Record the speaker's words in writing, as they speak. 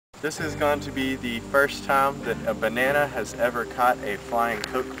This is going to be the first time that a banana has ever caught a flying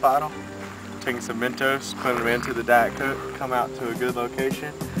Coke bottle. Taking some Mentos, putting them into the Diet Coke, come out to a good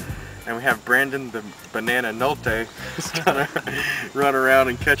location. And we have Brandon the Banana Nolte who's gonna run around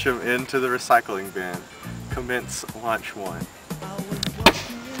and catch them into the recycling bin. Commence launch 1.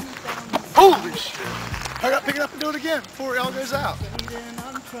 Holy shit! Hurry up, pick it up and do it again before it all goes out.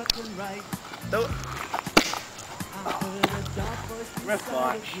 Do it. Rift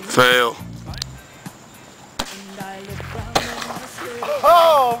launch. Fail.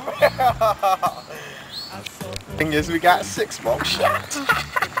 Oh man! Thing is, we got 6 more shots.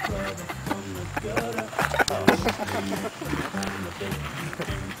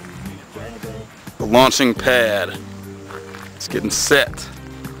 The launching pad. It's getting set.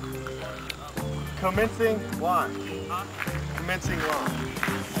 Commencing launch. Commencing launch.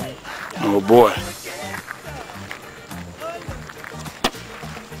 Oh boy.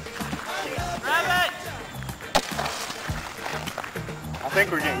 I think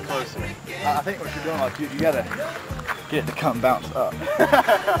we're getting closer. I think what you're doing, like, you gotta get it to come bounce up.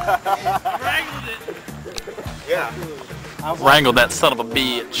 Wrangled it. Yeah. Wrangled that son of a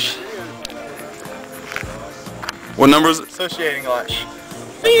bitch. What number is it? Associating launch.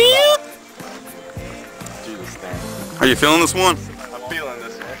 Do this thing. Are you feeling this one? I'm feeling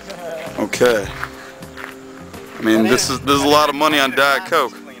this one. Okay. I mean, this is a lot of money on Diet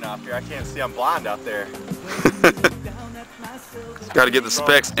Coke. Clean off here. I can't see. I'm blind out there. Got to get the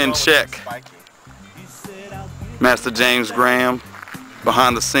specs in check. Master James Graham,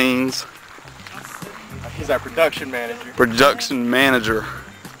 behind the scenes. He's our production manager. Production manager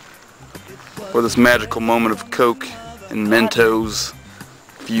for this magical moment of Coke and Mentos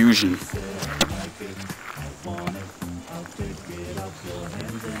fusion.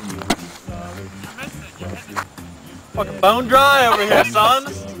 Fucking bone dry over here, son.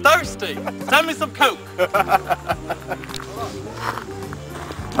 Thirsty. Send me some Coke.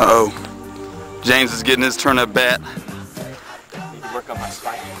 Uh-oh. James is getting his turn at bat. Need to work on my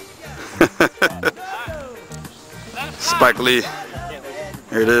spike. Spike Lee.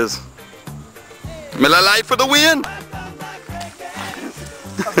 Here it is. Miller Lite for the win!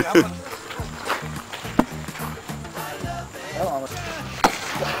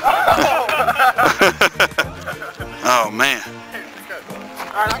 Oh man.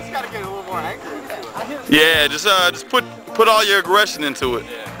 Alright, I just gotta get a little more anger into it. Yeah, just put all your aggression into it.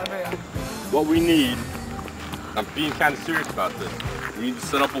 What we need, I'm being kind of serious about this, we need to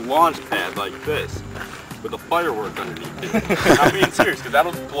set up a launch pad like this with a firework underneath it. I'm being serious because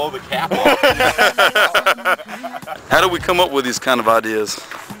that'll blow the cap off. How do we come up with these kind of ideas?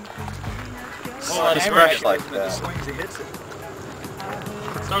 Just fresh like that.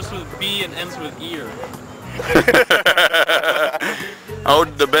 Starts with B and ends with ear. Oh,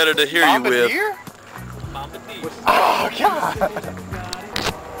 the better to hear you with. Bombardier. Oh god!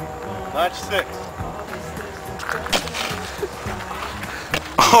 Launch 6.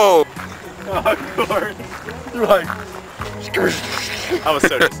 Oh! Oh, of course. You're like, I was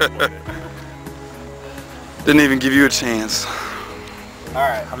so disappointed. Didn't even give you a chance.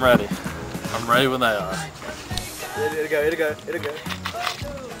 Alright. I'm ready. I'm ready when they are. It'll go, it'll go, it'll go.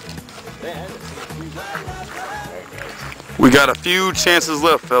 We got a few chances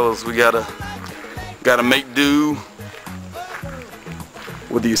left, fellas. We gotta make do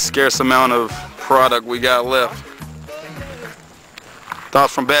with the scarce amount of product we got left.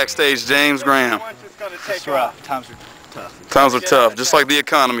 Thoughts from backstage, James Graham. It's rough. Times are tough. Times are tough, just like the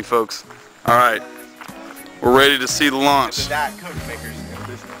economy, folks. All right, we're ready to see the launch. The Diet Coke makers in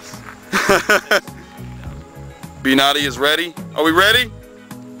business. B-Naughty is ready. Are we ready?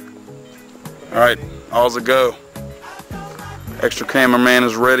 All right, all's a go. Extra cameraman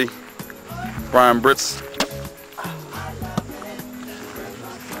is ready. Brian Britz.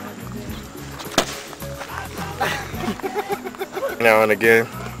 Now and again.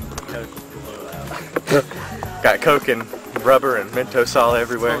 Got Coke and rubber and Mentos all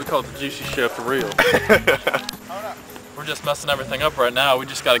everywhere. That's what we call it, the juicy show for real. We're just messing everything up right now. We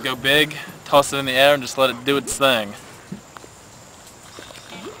just got to go big, toss it in the air, and just let it do its thing.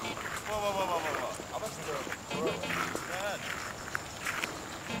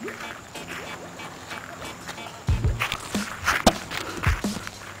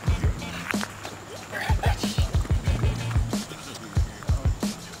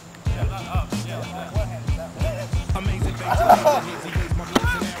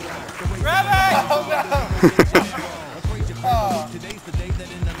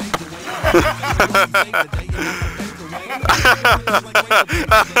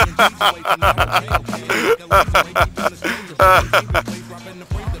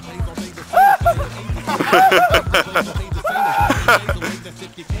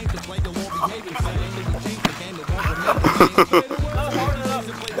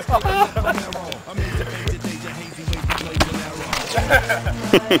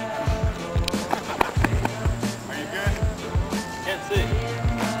 Can't see.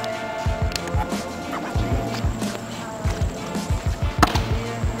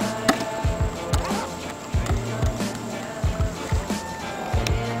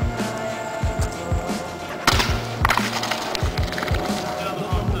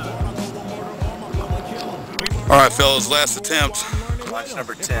 All right, fellas, last attempt. Launch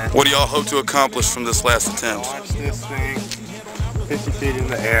number 10. What do y'all hope to accomplish from this last attempt? Launch this thing 50 feet in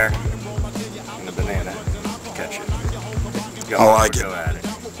the air and the banana catch it. I like it. Go at it.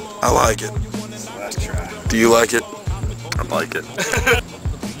 I like it. It's the last try. Do you like it? I like it.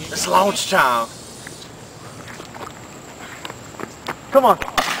 It's launch time. Come on.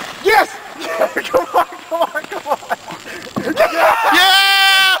 Yes! Come on, come on, come on.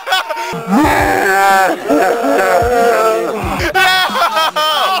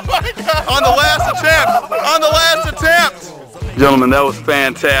 On the last attempt! On the last attempt! Gentlemen, that was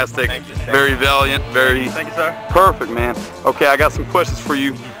fantastic. Thank you. Very valiant, very Thank you, sir. perfect, man. Okay, I got some questions for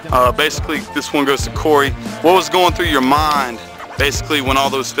you. Basically, this one goes to Corey. What was going through your mind, basically, when all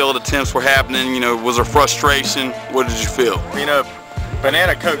those failed attempts were happening? You know, was there frustration? What did you feel? You know,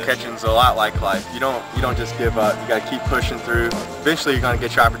 banana coke catching's a lot like life. You don't just give up. You gotta keep pushing through. Eventually you're gonna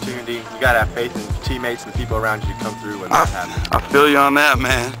get your opportunity. You gotta have faith in teammates and people around you to come through when that happens. I feel you on that,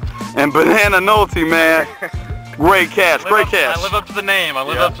 man. And Banana Nolte, man. Great catch, great catch. I live up to the name. I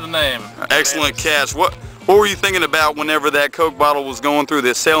live up to the name. Excellent catch. What were you thinking about whenever that Coke bottle was going through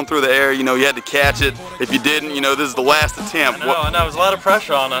this, sailing through the air? You know, you had to catch it. If you didn't, you know, this is the last attempt. I know, there was a lot of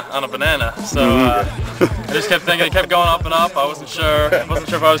pressure on a banana. So I just kept thinking, it kept going up and up. I wasn't sure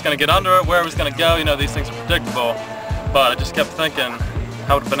if I was going to get under it, where it was going to go. You know, these things are predictable. But I just kept thinking,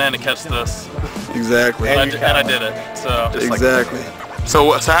 how would a banana catch this? Exactly. And I did it. So Exactly.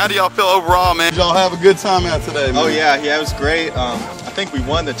 So how do y'all feel overall, man? Did y'all have a good time out today, man? Oh yeah, it was great. I think we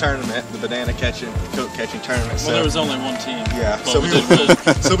won the tournament, the banana catching, coke catching tournament. well, there was only one team. Yeah, But so we we did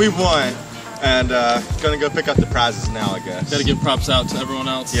good. so we won, and gonna go pick up the prizes now, I guess. Got to give props out to everyone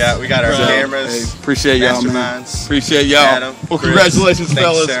else. Yeah, we got our Hey, cameras. Appreciate y'all, man. Masterminds. Appreciate y'all. Adam, Well, Chris. congratulations, Thanks,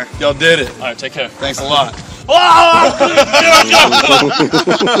 fellas. sir. Y'all did it. All right, take care. Thanks a lot.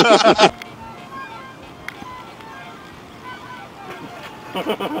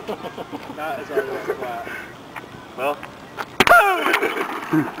 Well.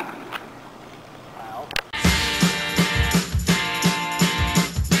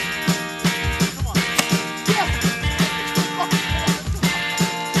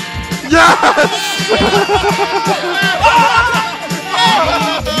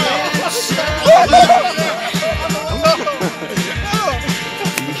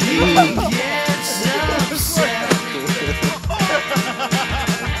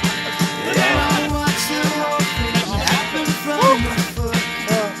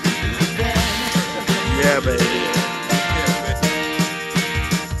 Yeah, baby.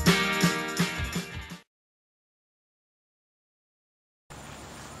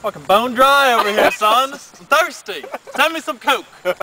 Fucking bone dry over here, son. I'm thirsty. Send me some Coke.